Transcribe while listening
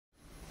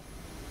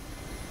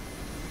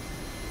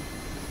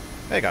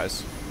Hey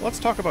guys, let's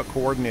talk about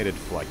coordinated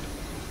flight.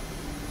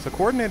 So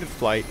coordinated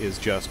flight is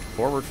just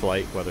forward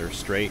flight, whether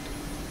straight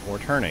or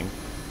turning,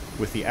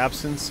 with the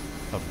absence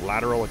of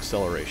lateral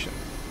acceleration.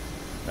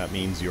 That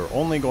means you're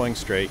only going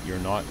straight, you're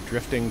not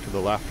drifting to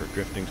the left or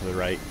drifting to the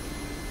right,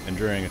 and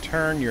during a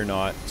turn you're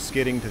not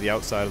skidding to the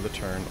outside of the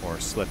turn or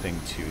slipping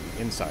to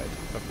the inside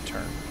of the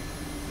turn.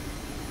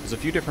 There's a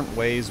few different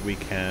ways we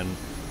can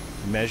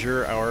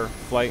measure our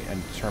flight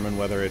and determine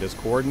whether it is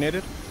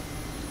coordinated,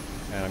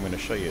 and I'm going to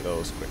show you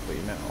those quickly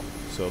now.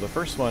 So the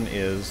first one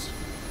is,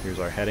 here's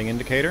our heading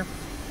indicator.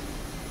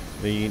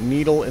 The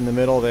needle in the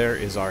middle there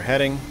is our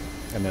heading,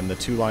 and then the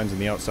two lines on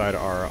the outside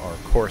are our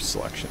course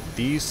selection.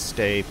 These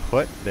stay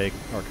put, they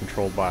are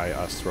controlled by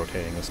us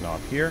rotating this knob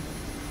here,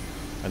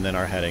 and then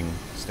our heading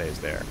stays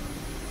there.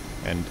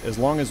 And as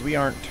long as we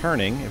aren't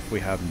turning, if we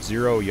have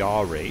zero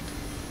yaw rate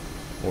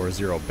or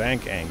zero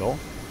bank angle,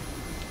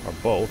 or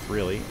both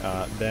really,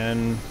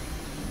 then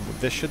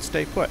this should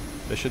stay put.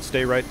 This should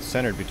stay right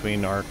centered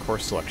between our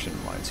course selection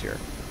lines here.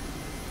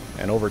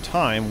 And over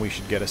time, we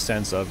should get a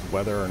sense of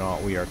whether or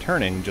not we are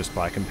turning just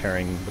by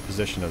comparing the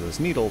position of this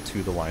needle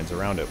to the lines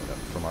around it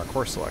from our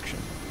course selection.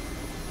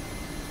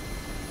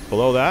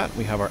 Below that,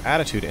 we have our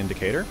attitude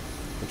indicator,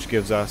 which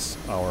gives us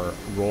our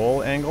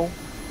roll angle.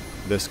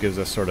 This gives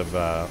us sort of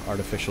an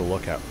artificial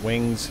look at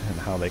wings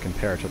and how they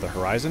compare to the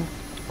horizon.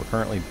 We're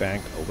currently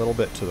banked a little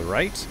bit to the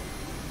right,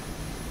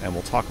 and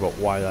we'll talk about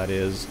why that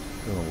is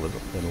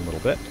in a little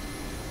bit.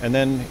 And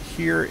then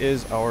here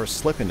is our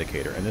slip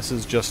indicator, and this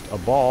is just a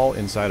ball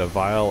inside a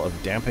vial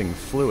of damping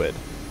fluid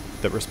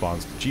that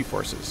responds to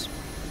g-forces.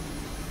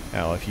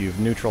 Now, if you've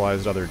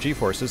neutralized other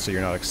g-forces, so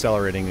you're not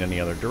accelerating in any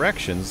other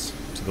directions,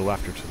 to the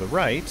left or to the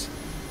right,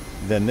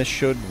 then this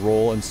should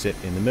roll and sit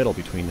in the middle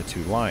between the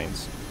two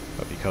lines.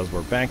 But because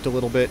we're banked a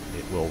little bit,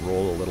 it will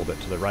roll a little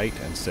bit to the right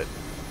and sit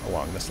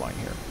along this line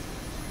here.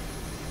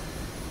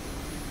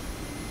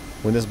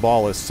 When this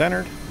ball is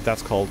centered,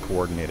 that's called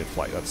coordinated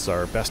flight. That's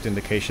our best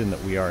indication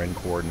that we are in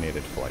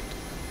coordinated flight.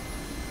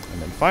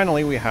 And then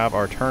finally, we have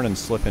our turn and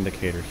slip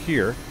indicator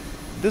here.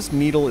 This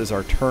needle is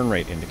our turn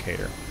rate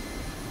indicator.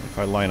 If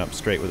I line up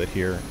straight with it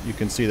here, you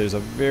can see there's a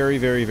very,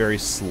 very, very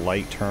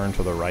slight turn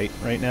to the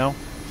right now.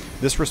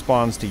 This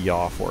responds to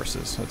yaw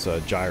forces. It's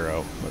a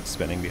gyro that's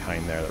spinning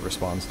behind there that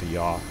responds to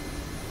yaw.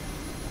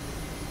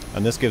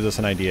 And this gives us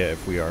an idea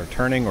if we are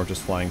turning or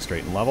just flying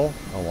straight and level,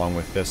 along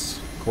with this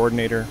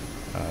coordinator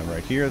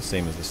right here, the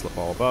same as the slip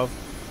ball above.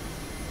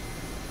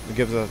 It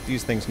gives us,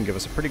 these things can give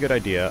us a pretty good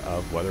idea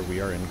of whether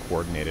we are in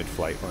coordinated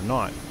flight or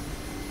not.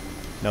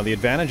 Now, the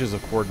advantages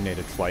of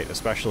coordinated flight,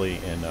 especially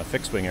in a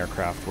fixed-wing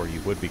aircraft where you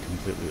would be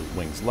completely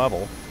wings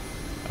level,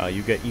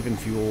 you get even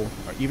fuel,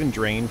 or even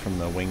drain from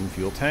the wing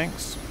fuel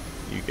tanks.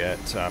 You get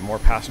more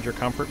passenger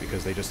comfort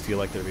because they just feel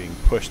like they're being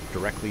pushed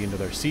directly into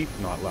their seat,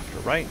 not left or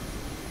right.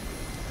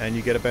 And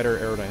you get a better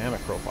aerodynamic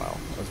profile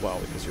as well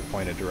because you're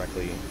pointed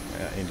directly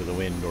into the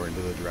wind or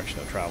into the direction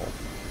of travel.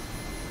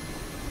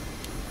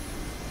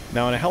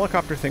 Now, in a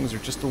helicopter, things are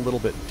just a little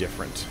bit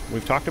different.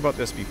 We've talked about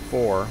this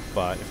before,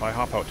 but if I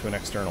hop out to an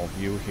external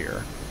view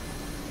here,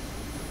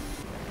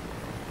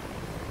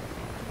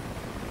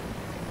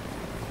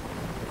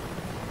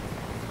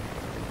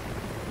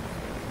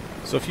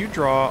 so if you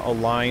draw a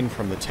line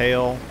from the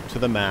tail to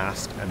the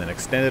mast and then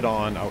extend it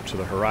on out to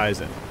the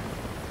horizon,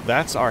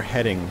 that's our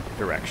heading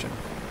direction.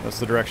 That's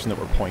the direction that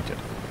we're pointed.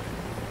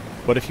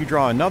 But if you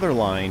draw another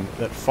line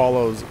that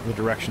follows the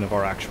direction of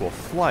our actual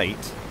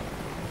flight,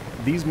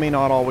 these may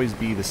not always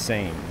be the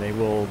same. They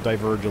will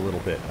diverge a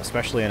little bit,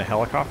 especially in a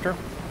helicopter,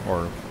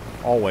 or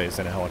always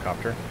in a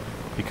helicopter,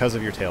 because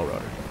of your tail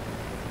rotor.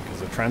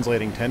 Because of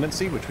translating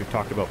tendency, which we've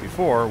talked about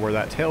before, where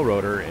that tail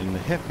rotor, in the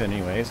hip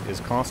anyways,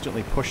 is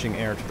constantly pushing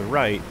air to the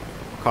right,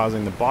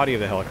 causing the body of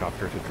the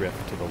helicopter to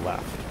drift to the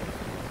left.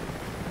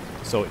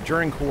 So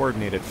during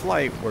coordinated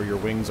flight, where your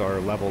wings are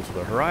level to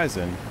the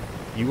horizon,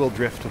 you will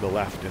drift to the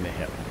left in the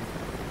hip.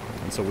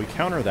 And so we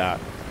counter that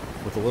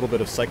with a little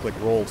bit of cyclic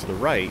roll to the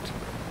right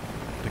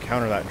to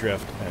counter that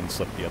drift and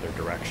slip the other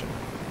direction.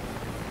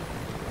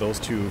 Those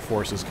two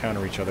forces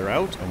counter each other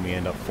out, and we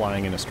end up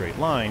flying in a straight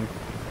line,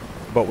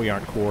 but we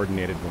aren't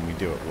coordinated when we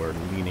do it. We're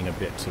leaning a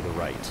bit to the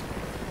right.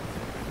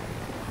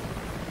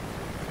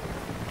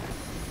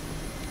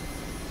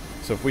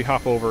 So if we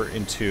hop over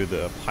into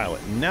the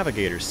pilot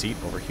navigator seat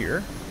over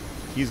here,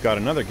 he's got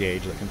another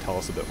gauge that can tell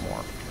us a bit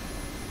more.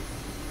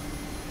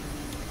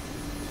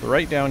 So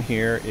right down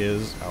here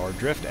is our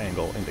drift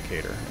angle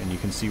indicator, and you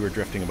can see we're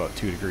drifting about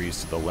 2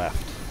 degrees to the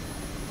left.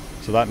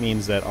 So that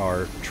means that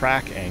our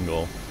track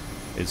angle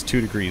is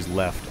 2 degrees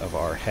left of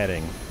our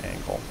heading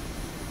angle.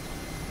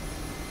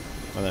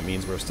 And that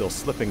means we're still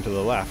slipping to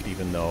the left,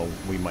 even though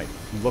we might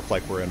look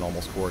like we're in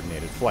almost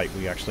coordinated flight.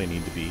 We actually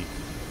need to be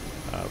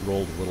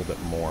rolled a little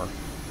bit more.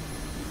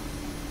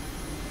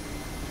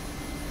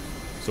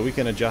 So we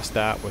can adjust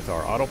that with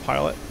our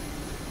autopilot.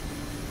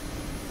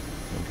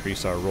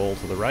 Increase our roll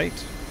to the right.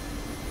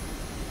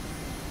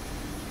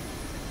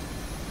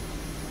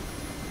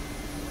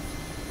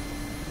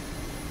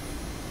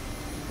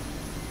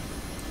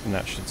 And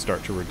that should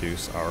start to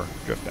reduce our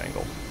drift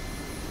angle.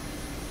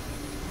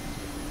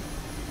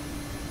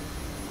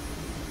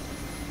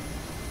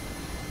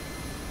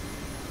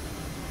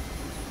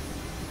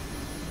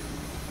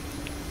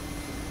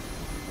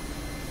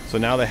 So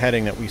now the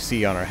heading that we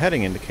see on our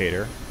heading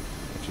indicator,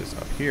 which is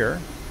up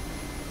here,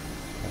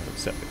 I've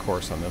set the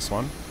course on this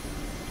one,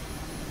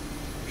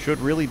 should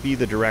really be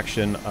the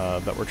direction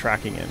that we're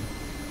tracking in.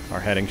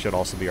 Our heading should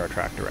also be our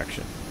track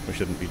direction. We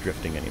shouldn't be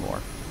drifting anymore.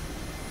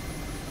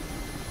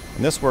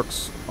 And this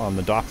works on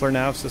the Doppler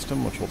nav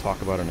system, which we'll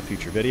talk about in a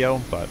future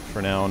video, but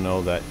for now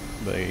know that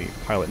the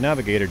pilot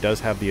navigator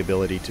does have the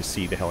ability to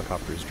see the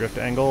helicopter's drift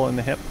angle in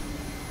the hip.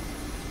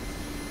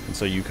 And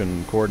so you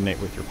can coordinate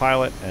with your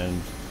pilot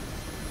and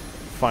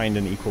find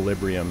an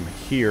equilibrium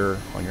here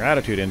on your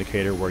attitude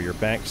indicator where you're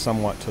banked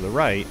somewhat to the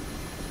right,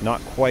 not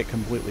quite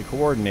completely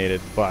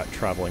coordinated, but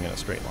traveling in a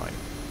straight line.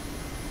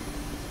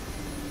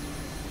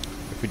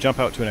 If we jump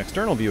out to an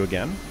external view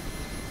again,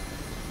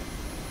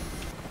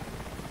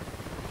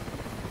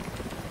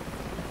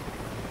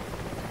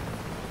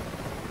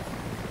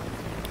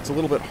 it's a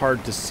little bit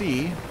hard to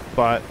see,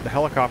 but the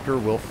helicopter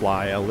will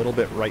fly a little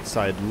bit right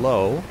side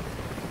low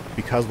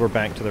because we're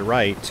banked to the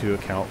right to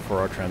account for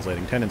our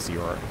translating tendency,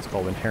 or it's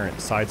called inherent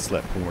side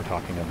slip when we're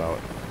talking about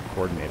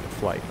coordinated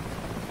flight.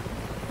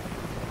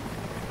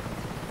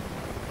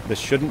 This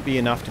shouldn't be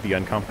enough to be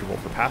uncomfortable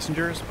for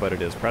passengers, but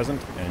it is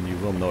present, and you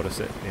will notice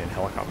it in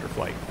helicopter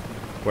flight,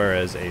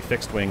 whereas a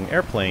fixed-wing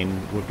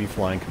airplane would be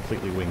flying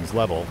completely wings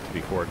level to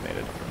be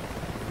coordinated.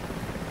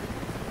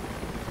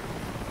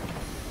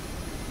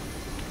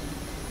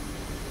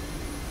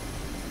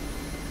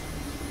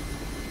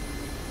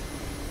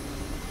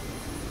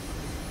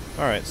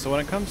 Alright, so when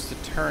it comes to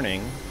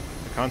turning,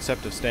 the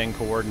concept of staying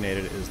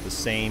coordinated is the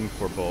same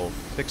for both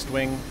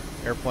fixed-wing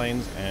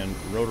airplanes and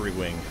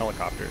rotary-wing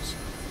helicopters.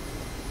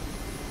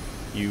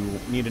 You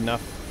need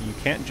enough, you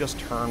can't just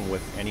turn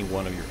with any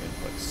one of your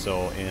inputs.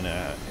 So in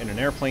an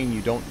airplane,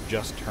 you don't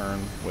just turn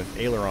with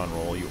aileron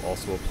roll, you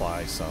also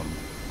apply some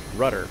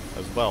rudder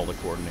as well to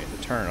coordinate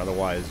the turn,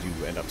 otherwise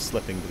you end up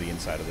slipping to the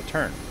inside of the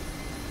turn.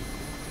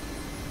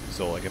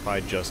 So like if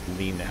I just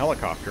lean the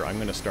helicopter, I'm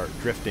going to start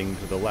drifting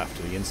to the left,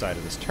 to the inside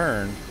of this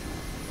turn,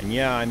 and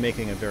yeah, I'm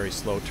making a very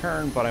slow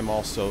turn, but I'm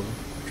also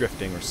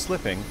drifting or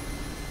slipping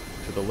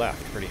to the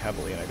left pretty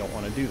heavily, and I don't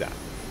want to do that.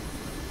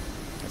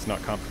 It's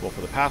not comfortable for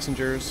the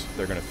passengers,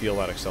 they're going to feel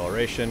that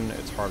acceleration,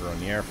 it's harder on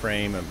the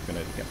airframe, I'm going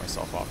to get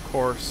myself off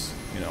course,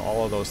 you know,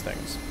 all of those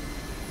things.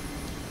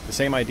 The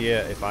same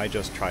idea if I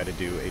just try to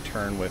do a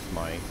turn with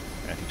my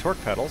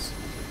anti-torque pedals,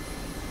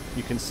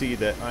 you can see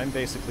that I'm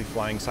basically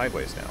flying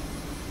sideways now.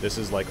 This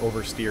is like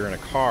oversteer in a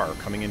car,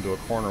 coming into a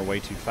corner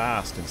way too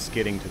fast and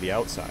skidding to the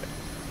outside.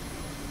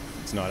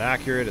 It's not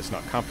accurate, it's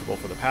not comfortable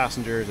for the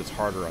passengers, it's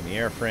harder on the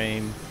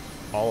airframe,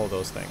 all of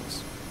those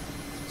things.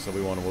 So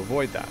we want to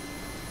avoid that.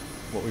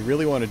 What we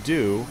really want to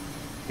do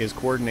is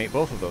coordinate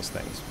both of those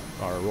things,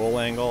 our roll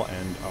angle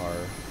and our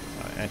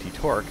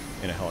anti-torque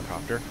in a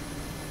helicopter,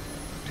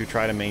 to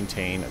try to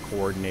maintain a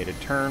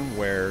coordinated turn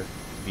where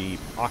the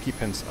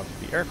occupants of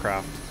the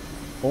aircraft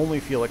only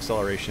feel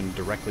acceleration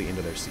directly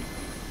into their seat.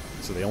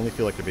 So they only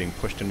feel like they're being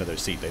pushed into their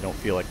seat. They don't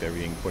feel like they're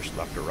being pushed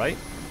left or right.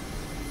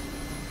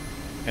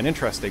 And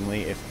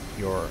interestingly, if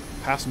your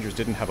passengers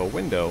didn't have a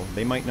window,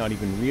 they might not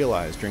even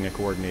realize during a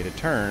coordinated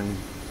turn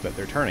that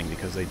they're turning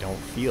because they don't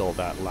feel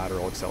that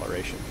lateral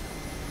acceleration.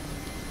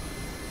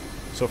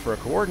 So for a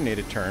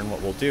coordinated turn,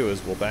 what we'll do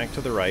is we'll bank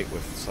to the right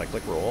with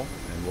cyclic roll,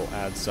 and we'll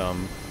add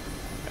some,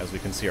 as we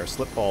can see our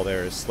slip ball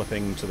there is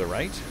slipping to the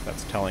right.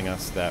 That's telling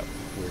us that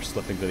we're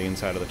slipping to the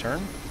inside of the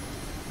turn.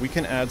 We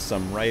can add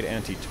some right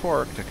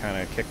anti-torque to kind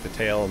of kick the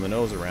tail and the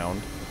nose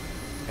around,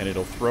 and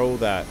it'll throw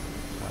that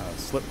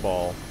slip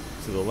ball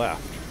to the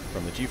left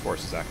from the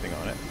g-forces acting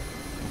on it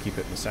and keep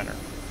it in the center.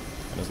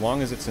 And as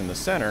long as it's in the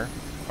center,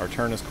 our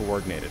turn is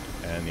coordinated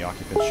and the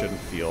occupants shouldn't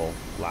feel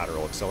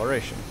lateral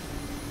acceleration.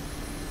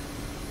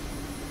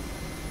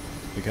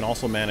 We can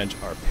also manage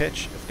our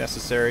pitch if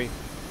necessary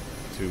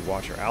to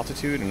watch our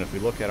altitude, and if we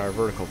look at our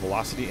vertical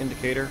velocity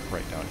indicator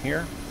right down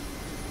here,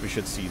 we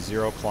should see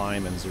 0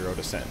 climb and 0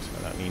 descent,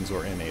 and that means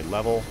we're in a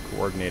level,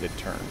 coordinated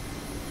turn.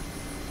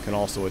 You can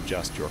also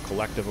adjust your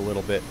collective a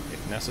little bit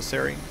if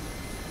necessary,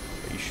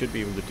 but you should be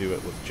able to do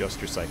it with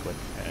just your cyclic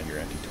and your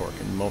anti-torque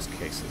in most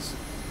cases.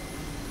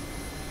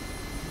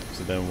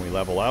 So then when we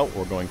level out,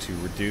 we're going to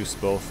reduce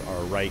both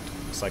our right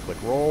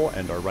cyclic roll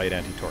and our right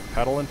anti-torque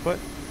pedal input.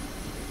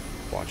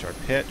 Watch our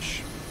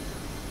pitch,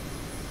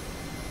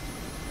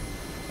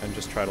 and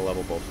just try to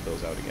level both of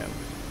those out again.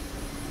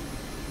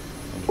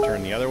 And to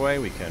turn the other way,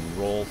 we can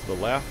roll to the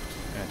left,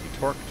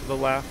 anti-torque to the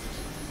left.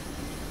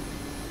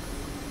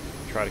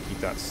 Try to keep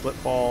that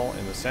slip ball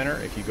in the center.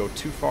 If you go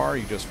too far,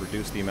 you just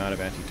reduce the amount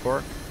of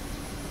anti-torque.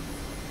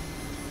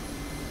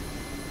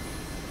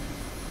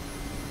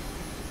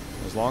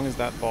 As long as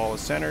that ball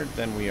is centered,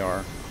 then we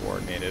are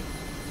coordinated.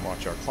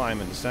 Watch our climb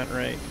and descent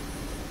rate.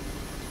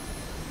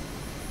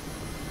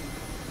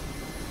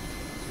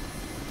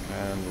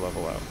 And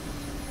level out.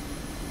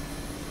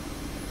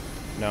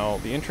 Now,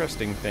 the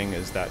interesting thing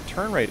is that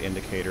turn rate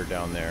indicator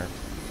down there,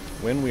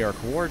 when we are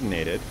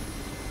coordinated,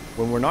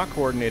 when we're not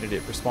coordinated,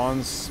 it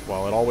responds,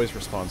 well, it always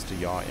responds to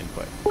yaw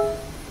input.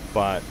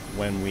 But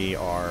when we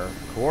are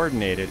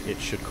coordinated, it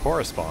should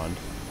correspond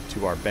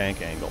to our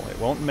bank angle. It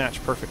won't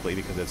match perfectly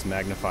because it's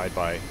magnified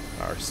by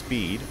our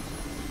speed,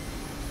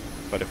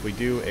 but if we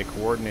do a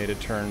coordinated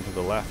turn to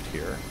the left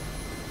here,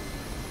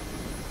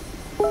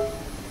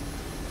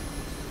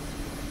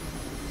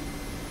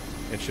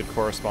 it should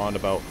correspond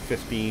about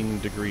 15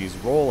 degrees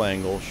roll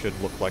angle, should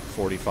look like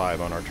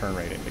 45 on our turn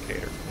rate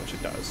indicator, which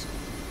it does.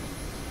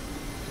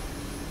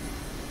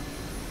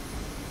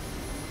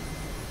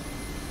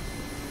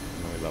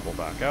 And then we level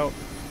back out.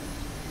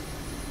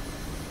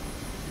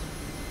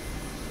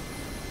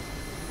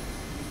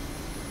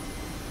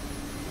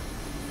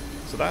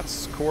 So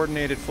that's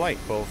coordinated flight,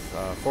 both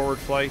forward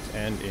flight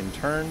and in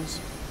turns,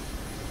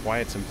 why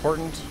it's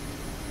important,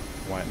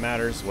 why it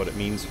matters, what it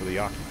means for the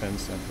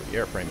occupants and for the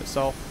airframe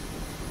itself.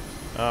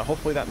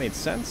 Hopefully that made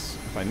sense.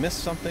 If I missed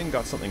something,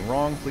 got something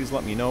wrong, please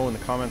let me know in the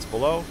comments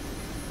below,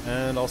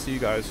 and I'll see you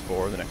guys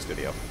for the next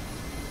video.